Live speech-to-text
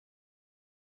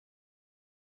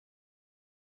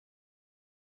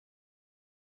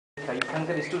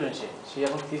এখানকার স্টুডেন্ট সে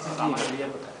এখন থিসিস নিয়ে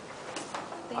কোথায়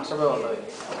আশাবাদ ভালো হয়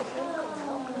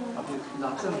আপনি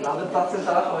যাচ্ছেন যাদের যাচ্ছেন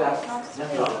তারা সবাই আসছে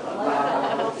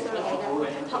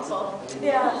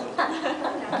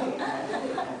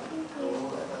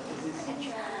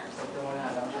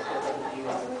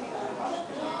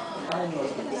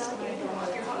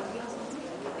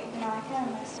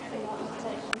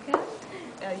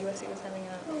USC was having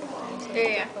a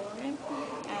program,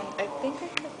 and I think I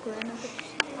have grown up with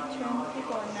trans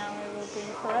people, and now I will be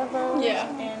forever.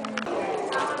 Yeah. And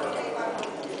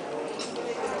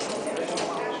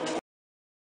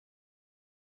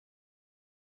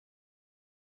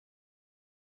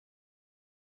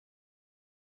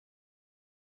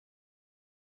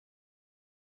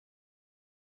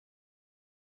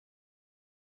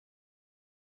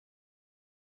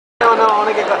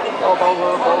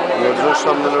Nazrul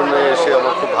সম্মেলনে এসে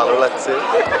আমার খুব ভালো লাগছে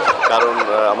কারণ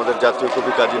আমাদের জাতীয়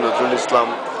কবি কাজী নজরুল ইসলাম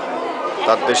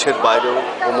তার দেশের বাইরেও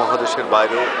উপমহাদেশের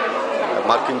বাইরেও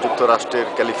মার্কিন যুক্তরাষ্ট্রের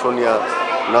ক্যালিফোর্নিয়া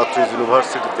নর্থ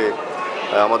ইউনিভার্সিটিতে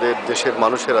আমাদের দেশের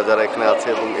মানুষেরা যারা এখানে আছে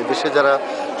এবং এদেশে যারা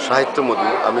সাহিত্যমোদী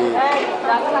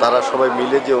তারা সবাই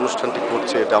মিলে যে অনুষ্ঠানটি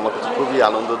করছে এটা আমার কাছে খুবই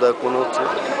আনন্দদায়ক মনে হচ্ছে।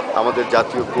 আমাদের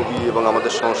জাতীয় কবি এবং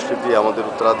আমাদের সংস্কৃতি আমাদের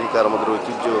উত্তরাধিকার আমাদের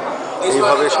ঐতিহ্য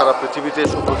এইভাবে সারা পৃথিবীতে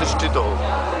সুপ্রতিষ্ঠিত হোক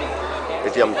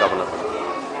এটি আমি কামনা করি।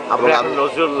 আমি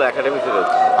নজরুল একাডেমিতে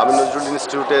আমি নজরুল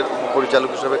ইনস্টিটিউটের পরিচালক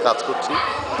হিসেবে কাজ করছি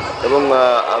এবং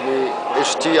আমি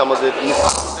এসছি আমাদের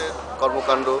ইনস্টিটিউটের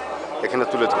কর্মকাণ্ড এখানে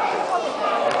তুলে ধরতে।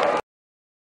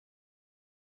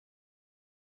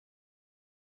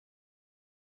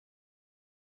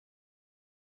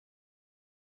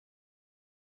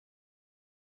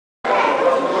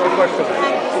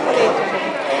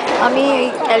 আমি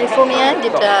ক্যালিফোর্নিয়া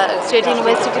যেটা স্টেট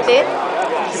ইউনিভার্সিটিতে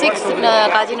 6th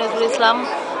Kazi Nazrul Islam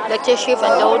lectureship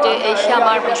endowed এসে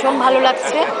আমার ভীষণ ভালো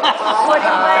লাগছে।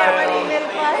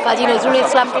 কাজী নজরুল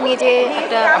ইসলামকে নিয়ে যে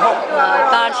একটা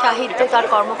তার সাহিত্য তার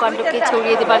কর্মকাণ্ডকে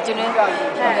ছড়িয়ে দেবার জন্য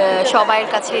সবার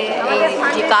কাছে এই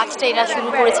যে কাজটা এরা শুরু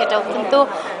করেছে এটা অত্যন্ত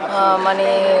মানে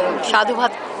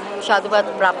সাধুবাদ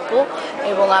প্রাপ্য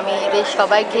এবং আমি এদের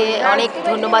সবাইকে অনেক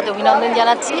ধন্যবাদ অভিনন্দন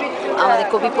জানাচ্ছি আমাদের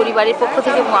কবি পরিবারের পক্ষ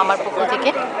থেকে এবং আমার পক্ষ থেকে।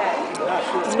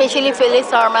 স্পেশালি ফিলিস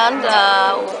সারমান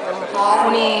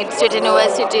উনি স্টেট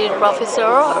ইউনিভার্সিটির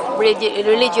প্রফেসর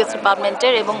রিলিজিয়াস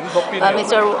ডিপার্টমেন্টের এবং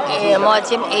মিস্টার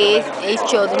মোয়াজ্জেম এইচ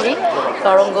চৌধুরী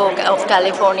তরঙ্গ অফ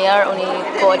ক্যালিফোর্নিয়ার উনি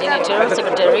কোঅর্ডিনেটর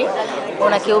সেক্রেটারি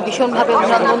ওনাকেও ভীষণভাবে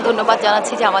অভিনন্দন ধন্যবাদ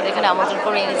জানাচ্ছি যে আমাদের এখানে আমন্ত্রণ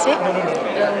করে এনেছে।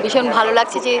 ভীষণ ভালো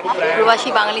লাগছে যে প্রবাসী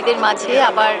বাঙালিদের মাঝে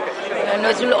আবার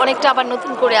নজরুল অনেকটা আবার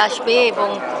নতুন করে আসবে এবং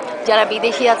যারা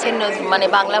বিদেশি আছেন মানে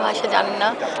বাংলা ভাষা জানেন না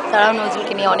তারাও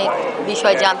নজরুলকে নিয়ে অনেক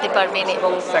বিষয় জানতে পারবেন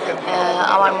এবং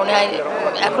আমার মনে হয়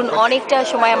এখন অনেকটা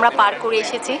সময় আমরা পার করে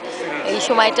এসেছি। এই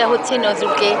সময়টা হচ্ছে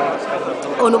নজরুলকে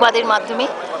অনুবাদের মাধ্যমে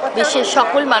বিশ্বের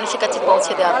সকল মানুষের কাছে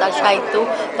পৌঁছে দেওয়া, তার সাহিত্য,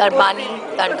 তার বাণী,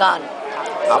 তার গান।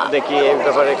 আপনি কি এই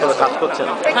ব্যাপারে কোনো কাজ করছেন?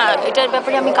 হ্যাঁ, এটার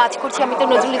ব্যাপারে আমি কাজ করছি। আমি তো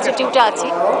নজরুল ইনস্টিটিউটে আছি,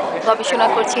 গবেষণা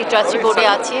করছি, ট্রাস্টি বোর্ডে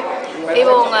আছি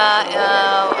এবং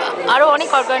আরও অনেক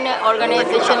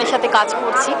অর্গানাইজেশনের সাথে কাজ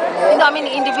করছি, কিন্তু আমি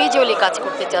ইন্ডিভিজুয়ালি কাজ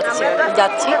করতে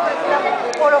যাচ্ছি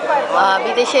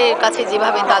বিদেশের কাছে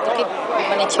যেভাবে দাদুকে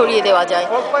মানে ছড়িয়ে দেওয়া যায়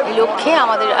এই লক্ষ্যে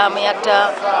আমি একটা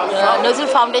নজরুল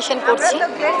ফাউন্ডেশন করছি।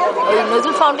 ওই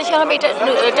নজরুল ফাউন্ডেশন হবে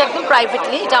এটা একদম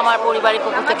প্রাইভেটলি, এটা আমার পরিবারের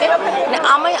পক্ষ থেকে। মানে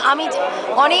আমি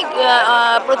অনেক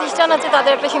প্রতিষ্ঠান আছে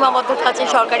তাদের একটা সীমাবদ্ধতা আছে,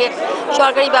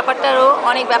 সরকারি ব্যাপারটারও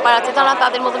অনেক ব্যাপার আছে, তারা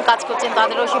তাদের মতন কাজ করছেন,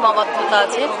 তাদেরও সীমাবদ্ধতা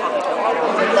আছে।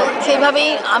 সেইভাবেই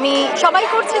আমি সবাই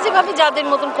করছে যেভাবে যাদের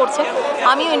মতন করছে,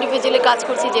 আমিও ইন্ডিভিজুয়ালি কাজ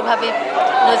করছি যেভাবে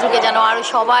নজরুলকে যেন আরও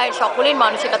সকলের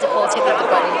মানুষের কাছে পৌঁছে দিতে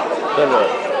পারি। ধন্যবাদ।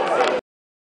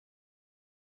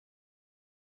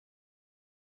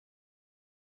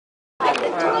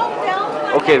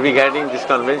 Okay, regarding this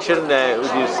convention,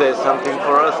 would you say something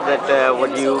for us that what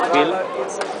do you feel?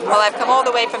 Well, I've come all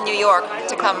the way from New York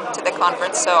to come to the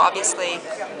conference, so obviously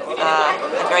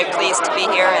I'm very pleased to be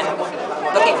here and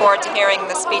looking forward to hearing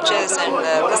the speeches and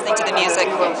listening to the music.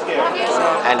 So,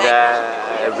 and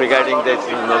regarding the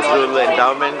Nazrul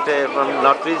endowment from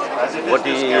Northeast, what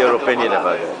is your opinion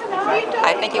about it?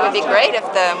 I think it would be great if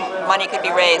the money could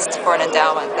be raised for an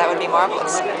endowment. That would be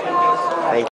marvelous.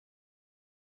 Thank you.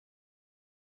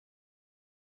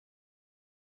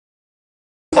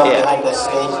 Behind the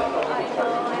stage.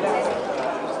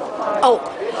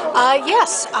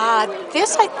 Yes.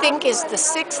 This, I think, is the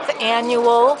 6th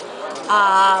annual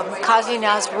Kazi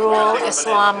Nazrul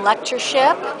Islam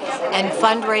Lectureship and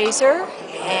fundraiser,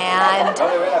 and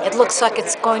it looks like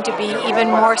it's going to be even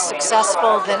more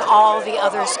successful than all the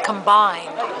others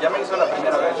combined.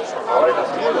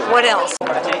 What else?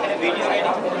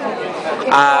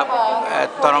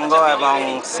 তরঙ্গ এবং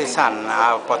সিসান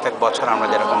প্রত্যেক বছর আমরা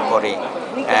যেরকম করি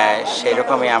সেই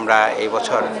রকমই আমরা এই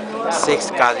বছর 6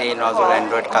 কাজি নজরুল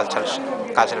এন্ডওয়েড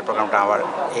কালচারাল প্রোগ্রামটা আবার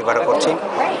এইবারও করছি।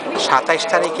 27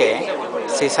 তারিখে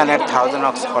সিসানের 1000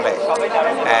 অক্স হলে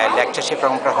লেকচারশিপ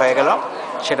প্রোগ্রামটা হয়ে গেল।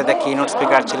 সেটাতে কিনোট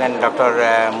স্পিকার ছিলেন ডক্টর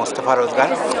মুস্তফা রোজগার,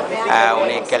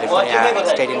 উনি ক্যালিফোর্নিয়া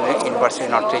স্টেট ইউনিভার্সিটি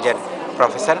নর্থরিজের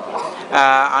প্রফেসর।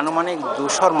 আনুমানিক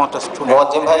 200-র মতো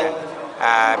স্টুডেন্ট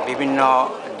বিভিন্ন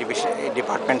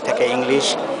ডিপার্টমেন্ট থেকে, ইংলিশ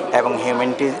এবং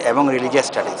হিউম্যানিটিজ এবং রিলিজিয়াস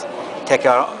স্টাডিজ থেকে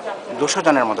 200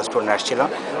 জনের মতো স্টুডেন্ট আসছিল।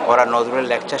 ওরা নজরুলের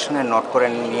লেকচার শুনে নোট করে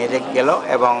নিয়ে গেল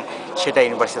এবং সেটা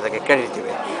ইউনিভার্সিটি থেকে ক্রেডিট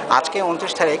দেবে। আজকে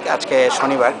 29 তারিখ, আজকে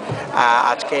শনিবার,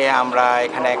 আজকে আমরা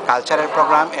এখানে কালচারাল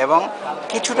প্রোগ্রাম এবং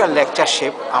কিছুটা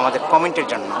লেকচারশিপ আমাদের কমিটির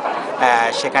জন্য।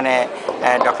 সেখানে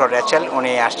ডক্টর রেচেল,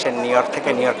 উনি আসছেন নিউ ইয়র্ক থেকে,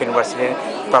 নিউ ইয়র্ক ইউনিভার্সিটির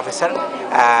প্রফেসর।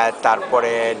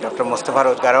 তারপরে ডক্টর মুস্তফা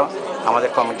রোজগারও আমাদের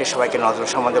কমিটির সবাইকে নজরুল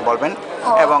সম্বন্ধে বলবেন,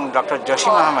 এবং ডক্টর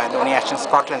জসিম আহমেদ, উনি আসছেন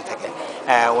স্কটল্যান্ড থেকে,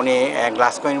 উনি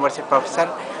গ্লাসগো ইউনিভার্সিটির প্রফেসর।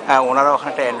 ওনারাও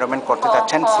ওখানে একটা এনরোলমেন্ট করতে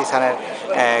যাচ্ছেন সিসানের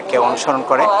কে অনুসরণ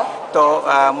করে। তো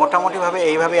মোটামুটিভাবে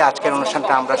এইভাবেই আজকের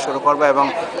অনুষ্ঠানটা আমরা শুরু করব, এবং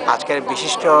আজকের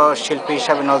বিশিষ্ট শিল্পী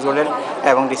হিসাবে নজরুলের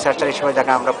এবং রিসার্চার হিসেবে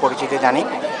যাকে আমরা পরিচিতি জানি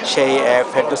সেই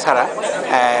ফেরদৌসারা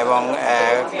এবং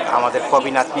আমাদের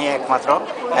কবি নাতনি একমাত্র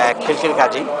খিলখিল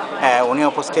কাজী, উনি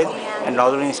উপস্থিত।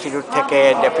 নজরুল ইনস্টিটিউট থেকে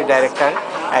ডেপুটি ডাইরেক্টর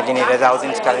যিনি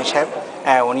রেজাউদ্দিন স্টালিন সাহেব,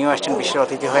 উনিও আসছেন বিশেষ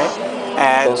অতিথি হয়ে।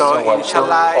 তো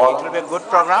ইনশাল্লাহ it will be good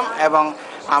programme, এবং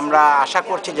আমরা আশা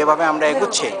করছি যেভাবে আমরা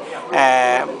এগুচ্ছি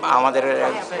আমাদের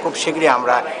খুব শীঘ্রই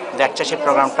আমরা লেকচারশিপ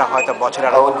প্রোগ্রামটা হয়তো বছরে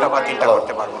আরও 2টা বা 3টা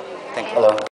করতে পারবো। Thank you.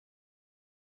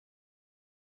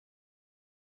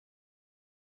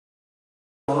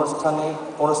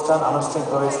 অনুষ্ঠান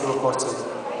আনুষ্ঠানিকভাবে শুরু করছি।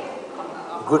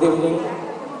 Good evening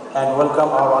and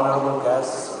welcome our honorable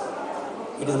guests.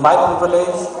 It is my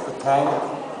privilege to thank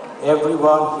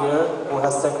everyone here who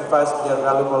has sacrificed their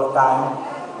valuable time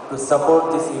to support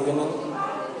this evening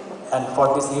and for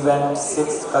this event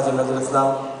 6th Kazi Nazrul Islam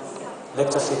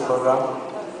lectureship program.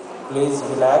 Please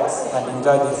relax and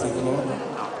enjoy this evening.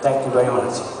 Thank you very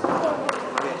much.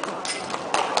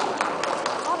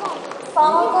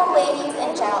 Honorable ladies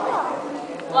and gentlemen,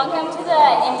 welcome to the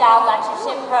Endowed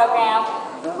Lectureship Program.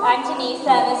 I'm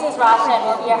Tanisa, and this is Rasha, and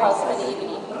we'll be your host for the evening.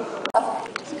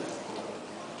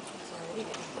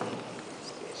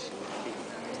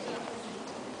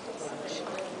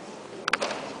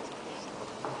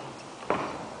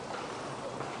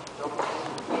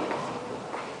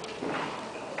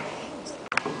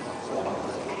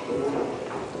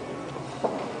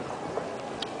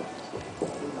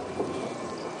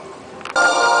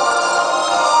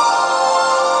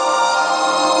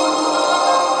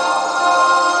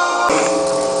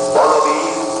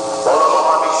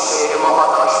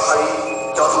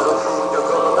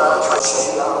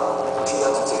 Shit.